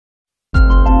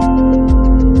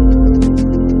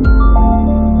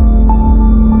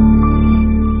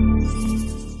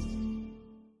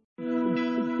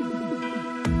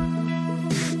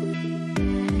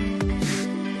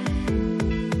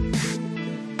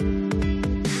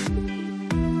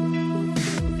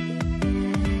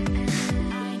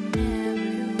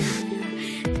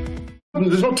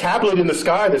there's no tablet in the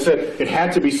sky that said it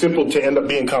had to be simple to end up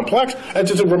being complex. It's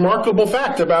just a remarkable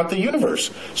fact about the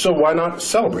universe. So why not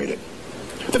celebrate it?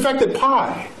 The fact that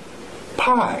pi,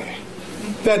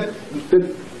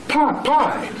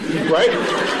 right?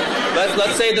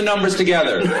 Let's say the numbers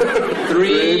together.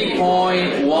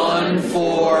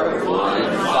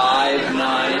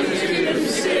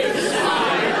 3.1415926.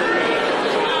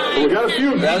 We got a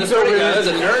few geeks That's over pretty there. good. There's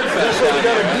a nerd fest. We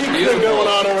got a geek thing going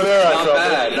on over there. Not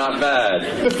bad, not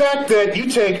bad. The fact that you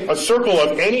take a circle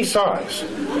of any size,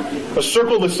 a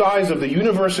circle the size of the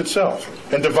universe itself,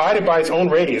 and divide it by its own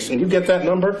radius, and you get that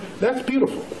number, that's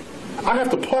beautiful. I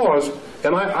have to pause,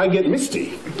 and I get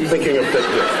misty thinking of this.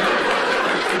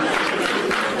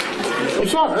 I'm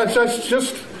sorry, that's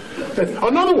just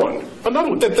another one,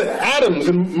 that the atoms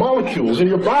and molecules in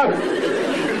your body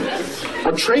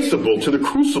are traceable to the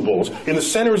crucibles in the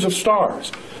centers of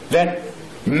stars that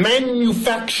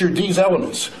manufactured these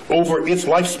elements over its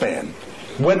lifespan,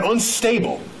 when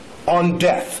unstable, on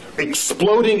death,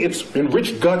 exploding its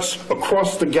enriched guts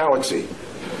across the galaxy,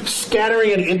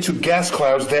 scattering it into gas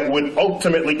clouds that would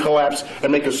ultimately collapse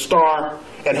and make a star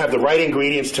and have the right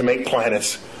ingredients to make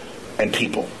planets and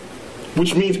people.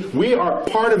 Which means we are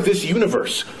part of this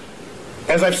universe.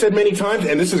 As I've said many times,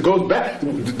 and this goes back,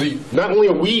 not only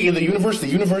are we in the universe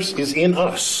is in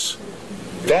us.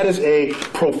 That is a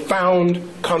profound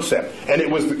concept. And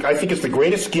I think it's the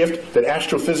greatest gift that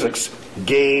astrophysics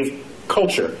gave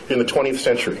culture in the 20th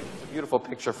century. A beautiful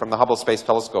picture from the Hubble Space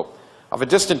Telescope of a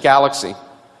distant galaxy,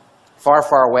 far,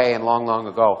 far away and long, long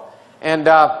ago. And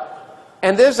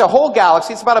there's a whole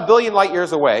galaxy, it's about 1 billion light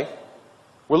years away.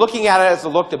 We're looking at it as it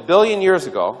looked 1 billion years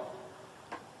ago.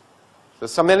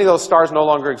 So many of those stars no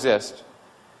longer exist.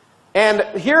 And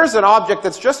here's an object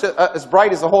that's just as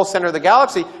bright as the whole center of the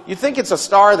galaxy. You'd think it's a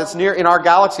star that's near in our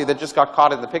galaxy that just got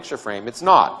caught in the picture frame. It's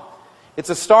not.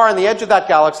 It's a star on the edge of that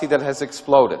galaxy that has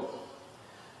exploded.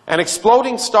 And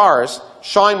exploding stars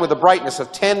shine with a brightness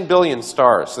of 10 billion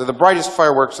stars. They're the brightest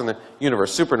fireworks in the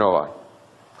universe, supernovae.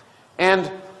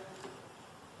 And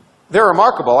they're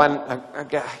remarkable, and I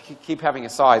keep having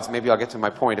asides. Maybe I'll get to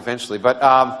my point eventually. But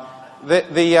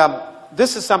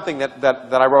this is something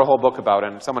that I wrote a whole book about,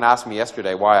 and someone asked me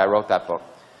yesterday why I wrote that book.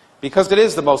 Because it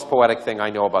is the most poetic thing I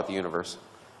know about the universe.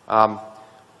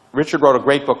 Richard wrote a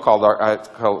great book called,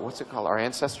 what's it called? Our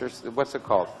Ancestors? What's it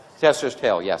called? Ancestor's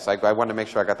Tale, yes. I wanted to make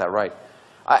sure I got that right.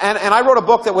 And I wrote a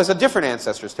book that was a different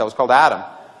Ancestor's Tale. It was called Adam.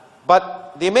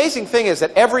 But the amazing thing is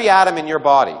that every atom in your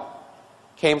body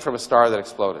came from a star that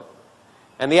exploded.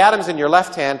 And the atoms in your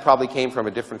left hand probably came from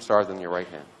a different star than your right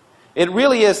hand. It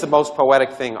really is the most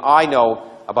poetic thing I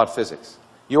know about physics.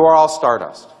 You are all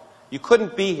stardust. You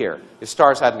couldn't be here if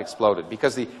stars hadn't exploded,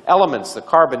 because the elements, the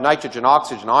carbon, nitrogen,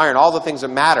 oxygen, iron, all the things that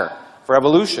matter for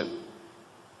evolution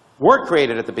weren't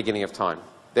created at the beginning of time.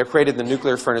 They're created in the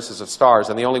nuclear furnaces of stars,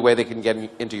 and the only way they can get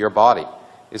into your body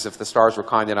is if the stars were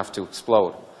kind enough to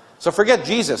explode. So forget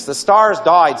Jesus. The stars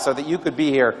died so that you could be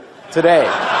here today.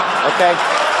 Okay?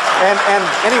 And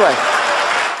anyway.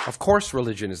 Of course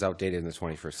religion is outdated in the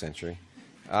 21st century.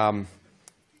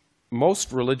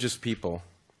 Most religious people,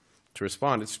 to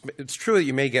respond, it's true that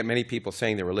you may get many people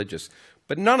saying they're religious,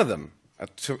 but none of them,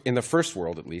 in the first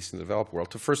world at least, in the developed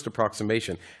world, to first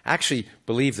approximation, actually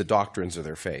believe the doctrines of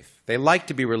their faith. They like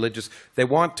to be religious. They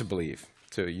want to believe,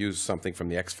 to use something from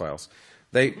the X-Files.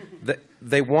 They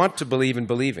want to believe in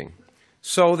believing.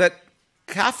 So that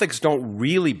Catholics don't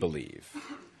really believe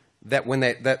that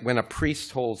when a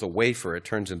priest holds a wafer, it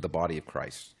turns into the body of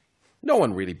Christ. No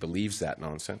one really believes that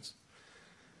nonsense.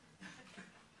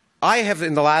 I have,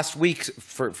 in the last week,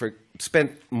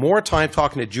 spent more time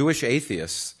talking to Jewish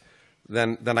atheists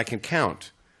than I can count.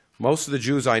 Most of the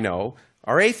Jews I know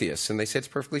are atheists, and they say it's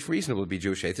perfectly reasonable to be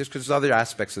Jewish atheists because there's other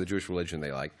aspects of the Jewish religion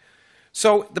they like.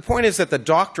 So the point is that the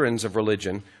doctrines of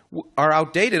religion are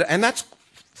outdated, and that's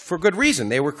for good reason.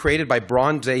 They were created by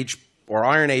Bronze Age or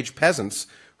Iron Age peasants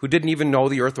who didn't even know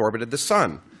the Earth orbited the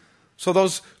sun. So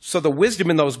the wisdom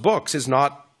in those books is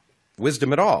not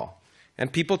wisdom at all.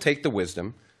 And people take the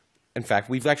wisdom. In fact,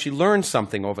 we've actually learned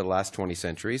something over the last 20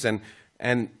 centuries, and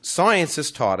science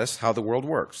has taught us how the world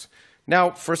works.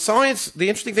 Now, for science, the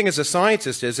interesting thing as a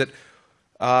scientist is that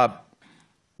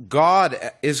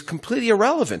God is completely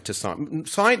irrelevant to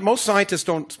science. Most scientists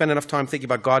don't spend enough time thinking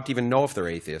about God to even know if they're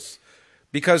atheists,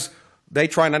 because they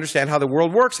try and understand how the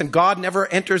world works, and God never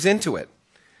enters into it.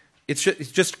 It's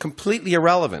just completely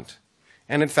irrelevant.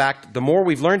 And in fact, the more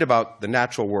we've learned about the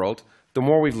natural world, the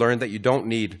more we've learned that you don't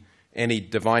need any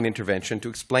divine intervention to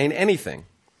explain anything.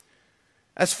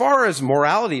 As far as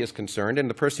morality is concerned, and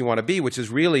the person you want to be, which is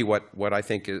really what I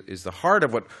think is the heart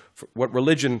of what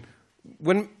religion...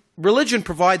 When religion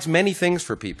provides many things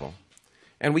for people,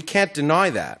 and we can't deny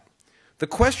that. The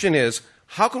question is,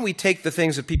 how can we take the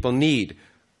things that people need,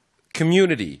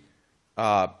 community,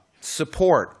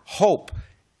 support, hope,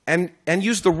 and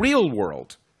use the real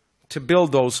world to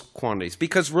build those quantities?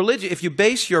 Because religion, if you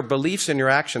base your beliefs and your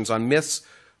actions on myths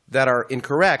that are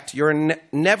incorrect, you're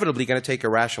inevitably going to take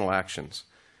irrational actions.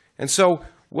 And so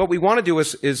what we want to do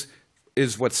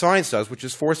is what science does, which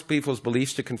is force people's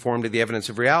beliefs to conform to the evidence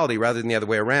of reality rather than the other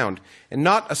way around, and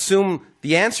not assume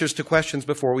the answers to questions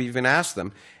before we even ask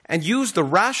them, and use the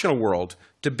rational world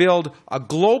to build a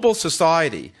global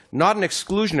society, not an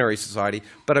exclusionary society,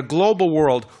 but a global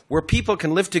world where people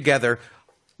can live together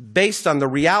based on the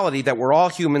reality that we're all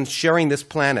humans sharing this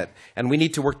planet, and we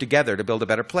need to work together to build a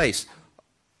better place.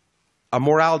 A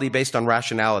morality based on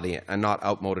rationality and not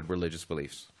outmoded religious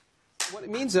beliefs. Well, it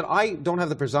means that I don't have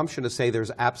the presumption to say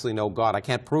there's absolutely no God. I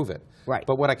can't prove it. Right.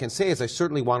 But what I can say is I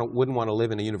certainly wouldn't want to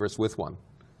live in a universe with one.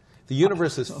 The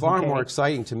universe is far more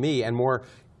exciting to me and more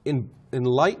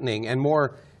enlightening and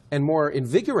more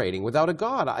invigorating without a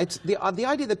God. It's the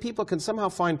idea that people can somehow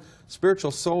find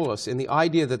spiritual solace in the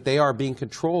idea that they are being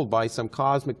controlled by some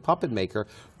cosmic puppet maker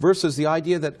versus the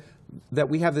idea that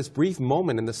we have this brief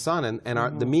moment in the sun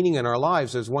and the meaning in our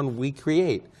lives is one we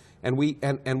create. And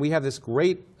we have this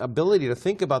great ability to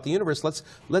think about the universe.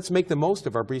 Let's make the most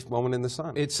of our brief moment in the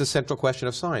sun. It's a central question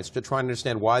of science, to try and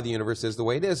understand why the universe is the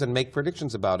way it is and make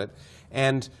predictions about it.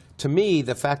 And to me,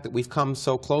 the fact that we've come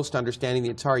so close to understanding the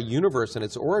entire universe and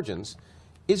its origins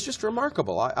is just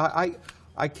remarkable.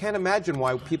 I can't imagine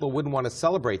why people wouldn't want to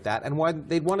celebrate that and why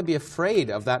they'd want to be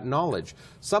afraid of that knowledge.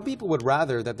 Some people would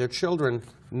rather that their children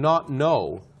not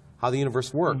know how the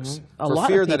universe works. A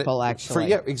lot of people, actually.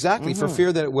 For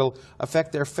fear that it will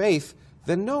affect their faith,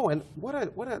 then no. And what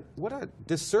a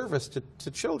disservice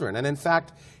to children. And in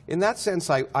fact, in that sense,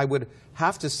 I would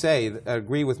have to say,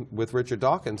 agree with Richard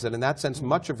Dawkins, that in that sense,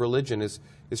 much of religion is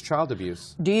child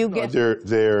abuse. Do you get...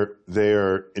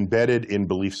 They're embedded in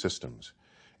belief systems.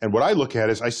 And what I look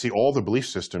at is I see all the belief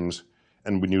systems,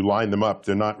 and when you line them up,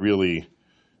 they're not really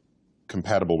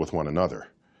compatible with one another.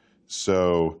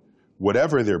 So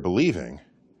whatever they're believing,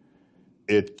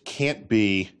 it can't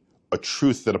be a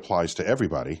truth that applies to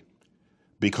everybody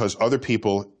because other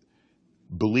people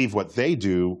believe what they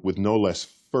do with no less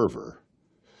fervor.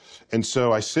 And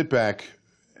so I sit back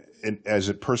as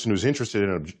a person who's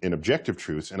interested in objective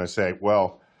truths, and I say,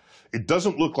 well, it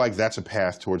doesn't look like that's a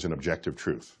path towards an objective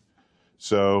truth.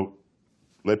 So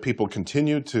let people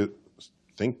continue to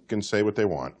think and say what they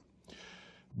want.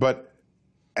 But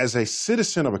as a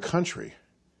citizen of a country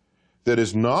that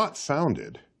is not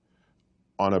founded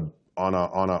on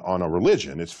a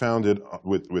religion, it's founded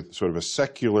with sort of a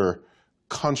secular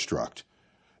construct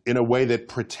in a way that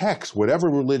protects whatever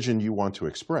religion you want to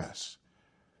express.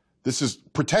 This is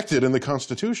protected in the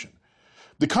Constitution.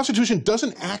 The Constitution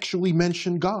doesn't actually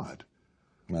mention God.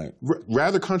 Right.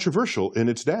 Rather controversial in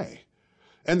its day.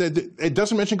 And it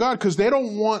doesn't mention God because they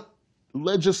don't want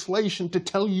legislation to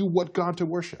tell you what God to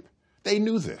worship. They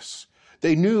knew this.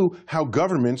 They knew how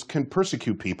governments can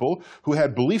persecute people who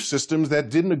had belief systems that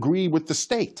didn't agree with the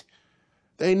state.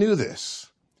 They knew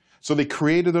this. So they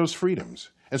created those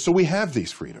freedoms. And so we have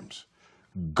these freedoms.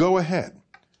 Go ahead.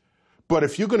 But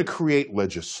if you're going to create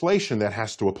legislation that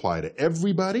has to apply to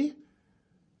everybody,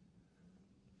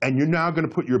 and you're now going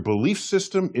to put your belief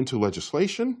system into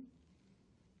legislation,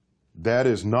 that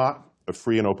is not a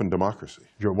free and open democracy.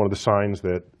 One of the signs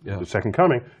that the second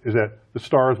coming is that the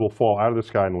stars will fall out of the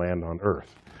sky and land on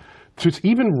Earth. To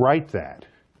even write that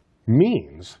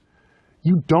means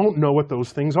you don't know what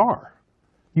those things are.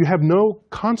 You have no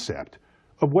concept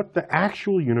of what the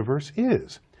actual universe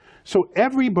is. So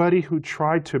everybody who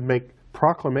tried to make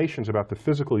proclamations about the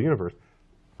physical universe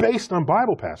based on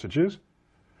Bible passages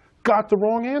got the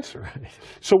wrong answer.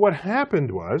 So what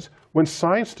happened was, when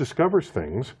science discovers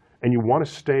things, and you want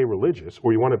to stay religious,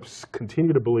 or you want to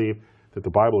continue to believe that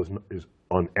the Bible is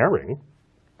unerring,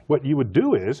 what you would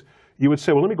do is, you would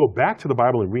say, well, let me go back to the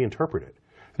Bible and reinterpret it.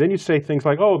 Then you'd say things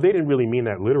like, oh, they didn't really mean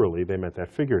that literally, they meant that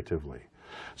figuratively.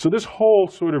 So this whole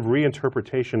sort of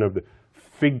reinterpretation of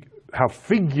how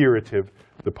figurative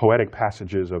the poetic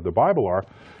passages of the Bible are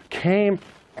came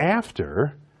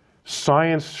after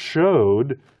science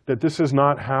showed that this is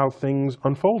not how things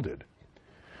unfolded.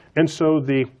 And so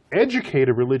the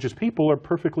educated religious people are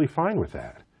perfectly fine with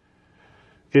that.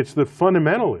 It's the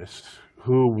fundamentalists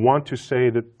who want to say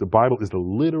that the Bible is the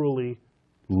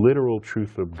literal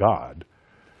truth of God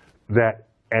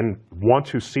and want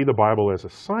to see the Bible as a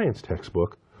science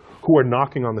textbook, who are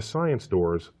knocking on the science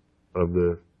doors of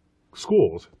the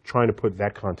schools trying to put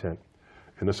that content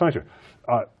in the science.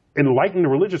 enlightened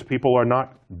religious people are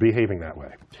not behaving that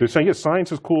way. They're saying, yes,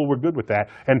 science is cool, we're good with that,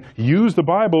 and use the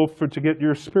Bible to get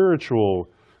your spiritual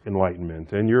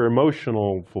enlightenment and your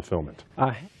emotional fulfillment.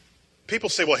 People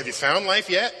say, well, have you found life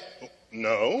yet?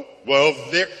 No. Well,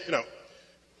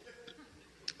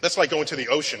 that's like going to the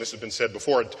ocean. This has been said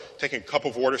before, taking a cup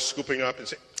of water, scooping up, and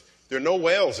saying, there are no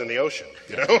whales in the ocean,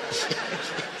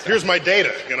 Here's my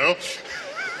data,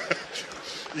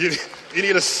 You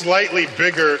need a slightly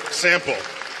bigger sample.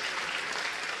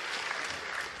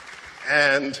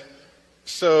 And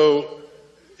so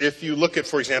if you look at,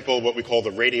 for example, what we call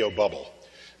the radio bubble,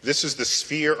 this is the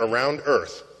sphere around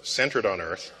Earth, centered on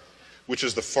Earth, which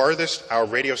is the farthest our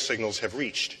radio signals have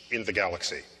reached in the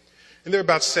galaxy. And they're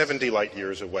about 70 light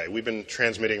years away. We've been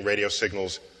transmitting radio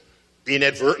signals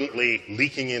inadvertently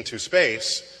leaking into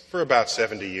space for about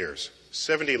 70 years.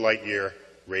 70 light year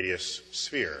radius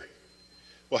sphere.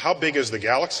 Well, how big is the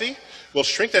galaxy? Well,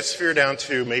 shrink that sphere down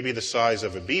to maybe the size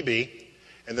of a BB,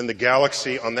 and then the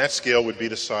galaxy on that scale would be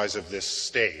the size of this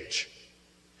stage.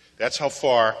 That's how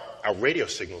far our radio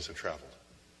signals have traveled.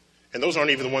 And those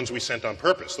aren't even the ones we sent on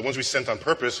purpose. The ones we sent on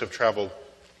purpose have traveled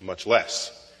much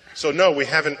less. So no, we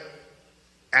haven't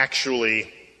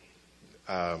actually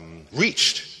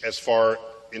reached as far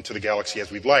into the galaxy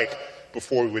as we'd like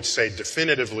before we would say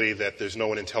definitively that there's no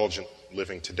one intelligent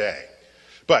living today.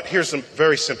 But here's some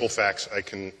very simple facts. I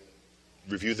can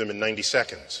review them in 90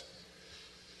 seconds.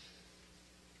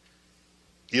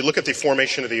 You look at the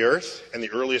formation of the Earth and the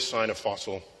earliest sign of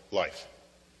fossil life.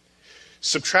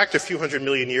 Subtract a few hundred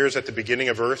million years at the beginning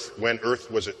of Earth, when Earth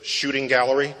was a shooting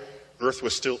gallery. Earth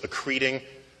was still accreting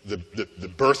the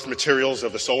birth materials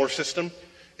of the solar system.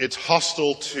 It's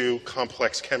hostile to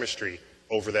complex chemistry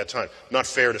over that time. Not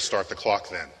fair to start the clock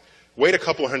then. Wait a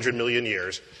couple of 100 million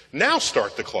years. Now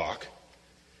start the clock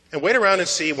and wait around and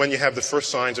see when you have the first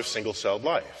signs of single-celled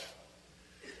life.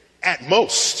 At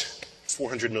most,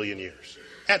 400 million years.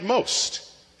 At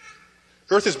most.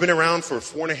 Earth has been around for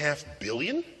 4.5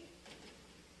 billion?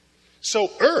 So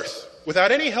Earth,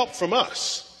 without any help from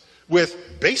us,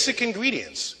 with basic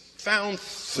ingredients found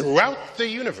throughout the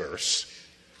universe,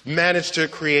 managed to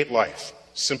create life,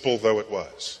 simple though it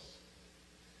was.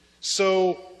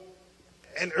 So,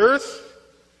 and Earth,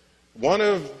 one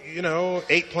of,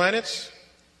 8 planets,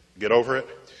 get over it.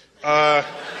 One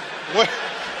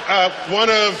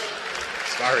of,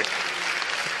 sorry.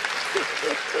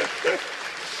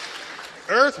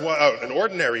 Earth, an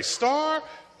ordinary star,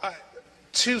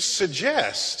 to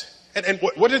suggest, and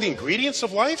what are the ingredients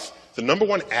of life? The number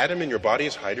 1 atom in your body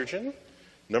is hydrogen.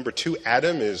 Number 2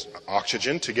 atom is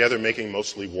oxygen, together making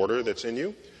mostly water that's in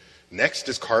you. Next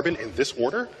is carbon in this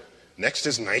order. Next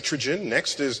is nitrogen.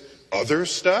 Next is other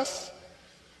stuff.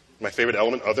 My favorite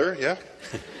element, other, yeah.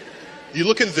 You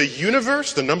look in the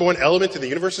universe, the number 1 element in the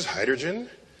universe is hydrogen.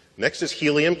 Next is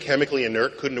helium, chemically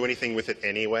inert, couldn't do anything with it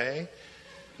anyway.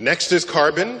 Next is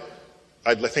carbon.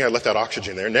 I think I left out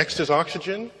oxygen there. Next is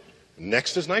oxygen.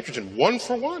 Next is nitrogen. 1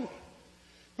 for 1.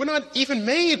 We're not even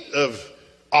made of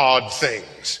odd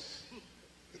things.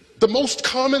 The most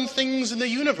common things in the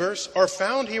universe are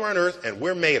found here on Earth, and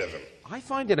we're made of them. I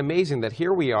find it amazing that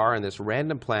here we are on this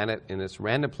random planet, in this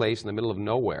random place in the middle of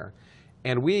nowhere,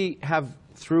 and we have,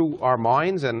 through our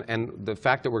minds and the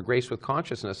fact that we're graced with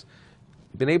consciousness,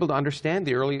 been able to understand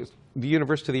the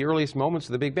universe to the earliest moments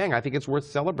of the Big Bang. I think it's worth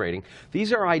celebrating.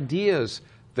 These are ideas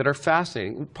that are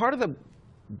fascinating. Part of the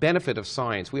benefit of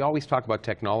science, we always talk about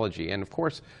technology, and of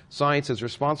course science is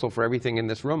responsible for everything in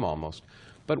this room almost.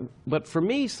 But for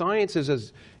me, science is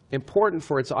as important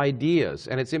for its ideas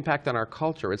and its impact on our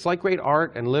culture. It's like great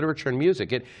art and literature and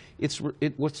music. It's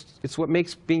what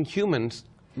makes being humans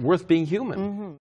worth being human. Mm-hmm.